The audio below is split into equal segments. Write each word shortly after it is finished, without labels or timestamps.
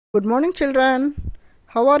Good morning, children.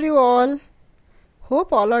 How are you all?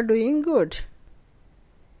 Hope all are doing good.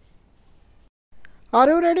 Are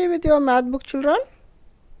you ready with your math book, children?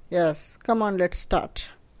 Yes, come on, let's start.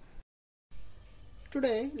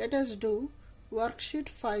 Today, let us do worksheet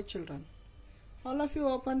 5, children. All of you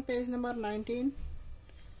open page number 19.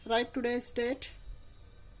 Write today's date.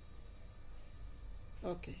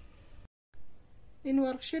 Okay. In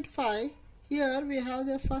worksheet 5, here we have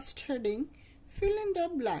the first heading. Fill in the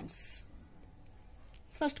blanks.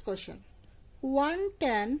 First question. 1,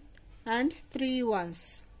 10 and 3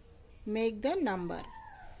 ones. Make the number.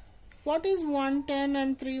 What is 1, 10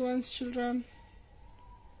 and 3 ones, children?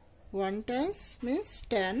 1 tens means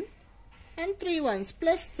 10 and 3 ones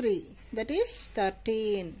plus 3. That is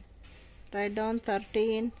 13. Write down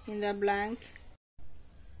 13 in the blank.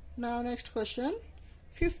 Now next question.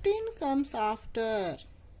 15 comes after.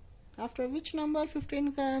 After which number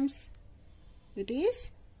 15 comes? It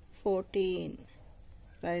is 14.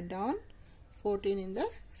 Write down 14 in the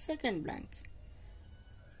second blank.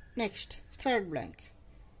 Next, third blank.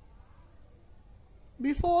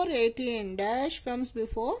 Before 18, dash comes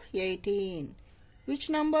before 18. Which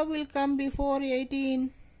number will come before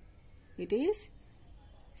 18? It is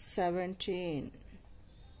 17.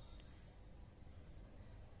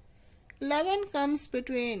 11 comes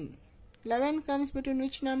between. 11 comes between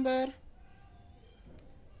which number?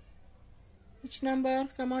 Which number?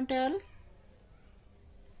 Come on, tell.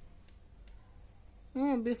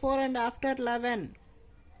 Before and after 11.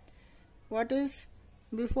 What is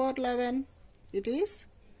before 11? It is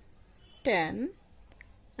 10.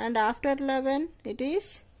 And after 11, it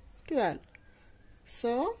is 12.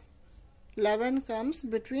 So, 11 comes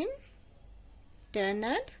between 10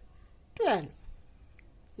 and 12.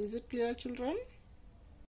 Is it clear, children?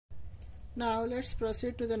 Now, let's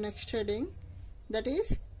proceed to the next heading. That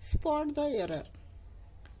is, spot the error.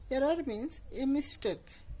 Error means a mistake.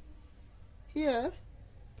 Here,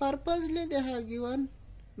 purposely they have given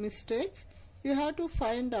mistake. You have to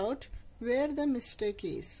find out where the mistake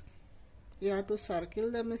is. You have to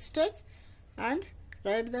circle the mistake and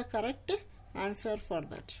write the correct answer for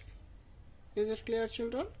that. Is it clear,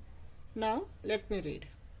 children? Now, let me read.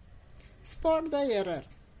 Spot the error.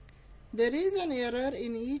 There is an error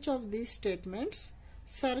in each of these statements.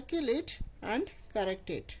 Circle it and correct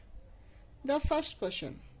it. The first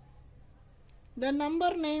question. The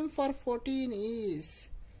number name for 14 is.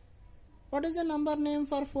 What is the number name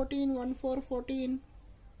for 14? 1, 4, 14.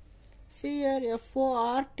 See here,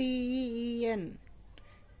 F-O-R-T-E-E-N.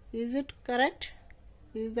 Is it correct?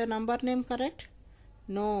 Is the number name correct?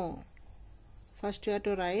 No. First you have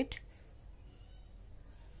to write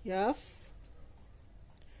F-O-U-R-T-E-E-N.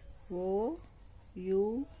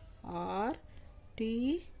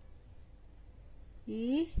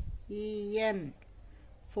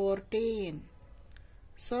 14.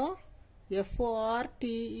 So,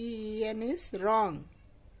 F-O-R-T-E-E-N is wrong.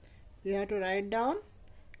 We have to write down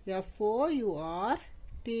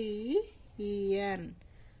F-O-U-R-T-E-E-N.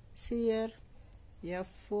 See here,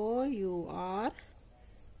 F-O-U-R-T-E-E-N.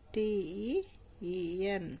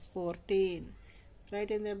 14.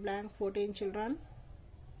 Write in the blank 14, children.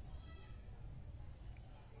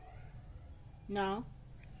 Now,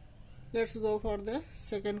 let's go for the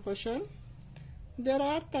second question. There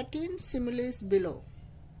are 13 similes below.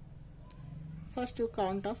 First you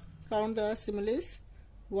count the similes.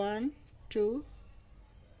 1, 2,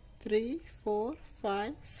 3, 4,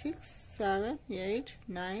 5, 6, 7, 8,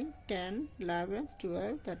 9, 10, 11,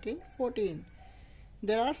 12, 13, 14.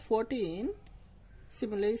 There are 14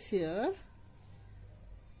 similes here,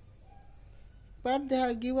 but they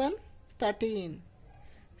are given 13.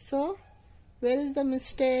 So, where is the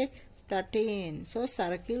mistake? 13. So,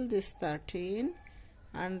 circle this 13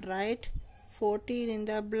 and write 14 in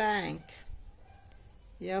the blank.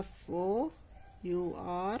 F-O-U-R-T-E-E-N.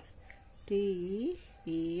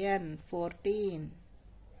 14.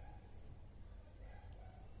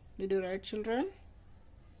 Did you write, children?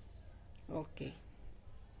 Okay.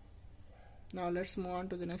 Now let's move on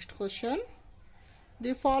to the next question.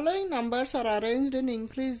 The following numbers are arranged in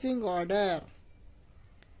increasing order.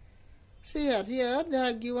 See here they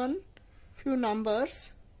are given few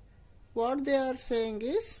numbers. What they are saying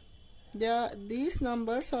is these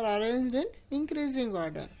numbers are arranged in increasing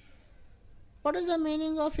order. What is the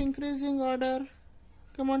meaning of increasing order?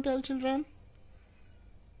 Come on, tell, children.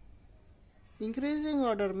 Increasing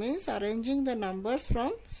order means arranging the numbers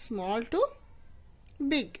from small to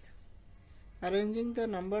big. Arranging the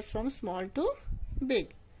numbers from small to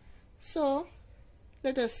big. So,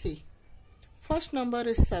 let us see. First number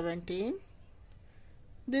is 17.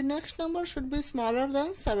 The next number should be smaller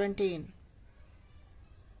than 17.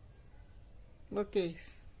 Okay,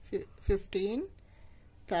 15,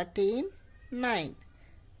 13, 9.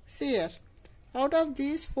 See here, out of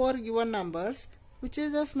these 4 given numbers, which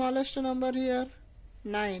is the smallest number here?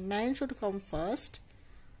 9. 9 should come first,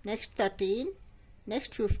 next 13,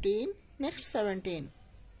 next 15, next 17.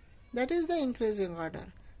 That is the increasing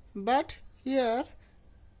order. But here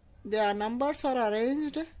the numbers are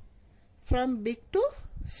arranged from big to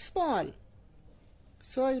small.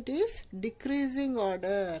 So it is decreasing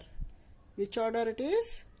order. Which order it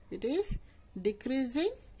is? It is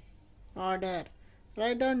decreasing order.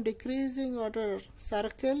 Write down decreasing order.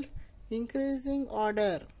 Circle increasing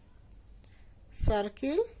order.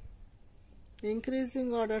 Circle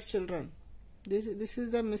increasing order, children. This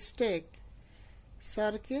is the mistake.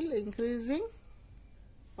 Circle increasing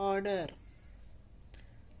order.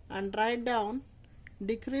 And write down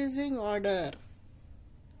decreasing order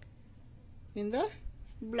in the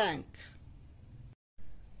blank.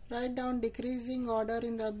 Write down decreasing order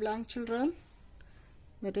in the blank, children.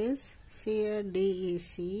 That is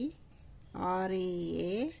DECREASING,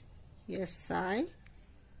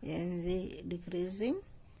 decreasing,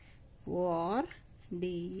 OR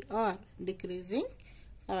decreasing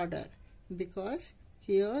order, because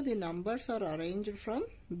here the numbers are arranged from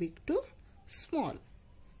big to small.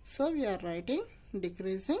 So we are writing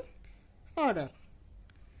decreasing order.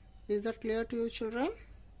 Is that clear to you, children?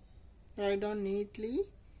 Write down neatly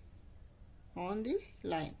on the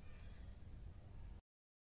line.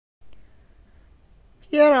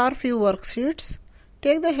 Here are few worksheets.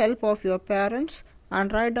 Take the help of your parents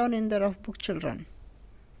and write down in the rough book, children.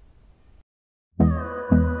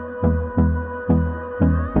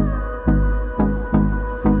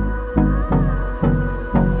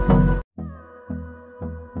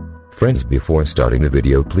 Friends, before starting the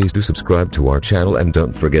video, please do subscribe to our channel and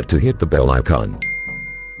don't forget to hit the bell icon.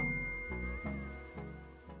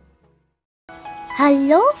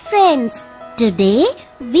 Hello friends, today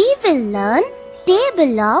we will learn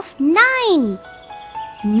table of 9.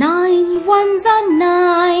 9 ones are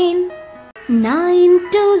 9,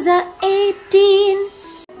 9 twos are 18,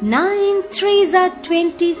 9 threes are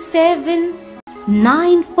 27,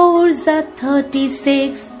 9 fours are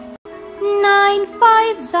 36, 9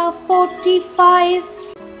 fives are 45,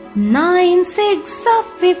 9 sixes are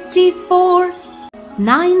 54,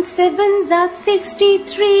 9 sevens are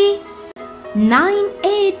 63, 9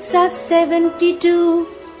 eights are 72,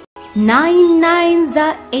 9 nines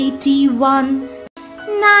are 81,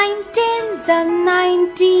 9 tens are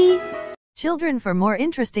 90. Children, for more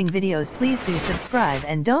interesting videos, please do subscribe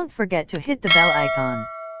and don't forget to hit the bell icon.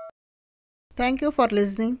 Thank you for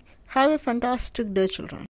listening. Have a fantastic day,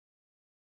 children.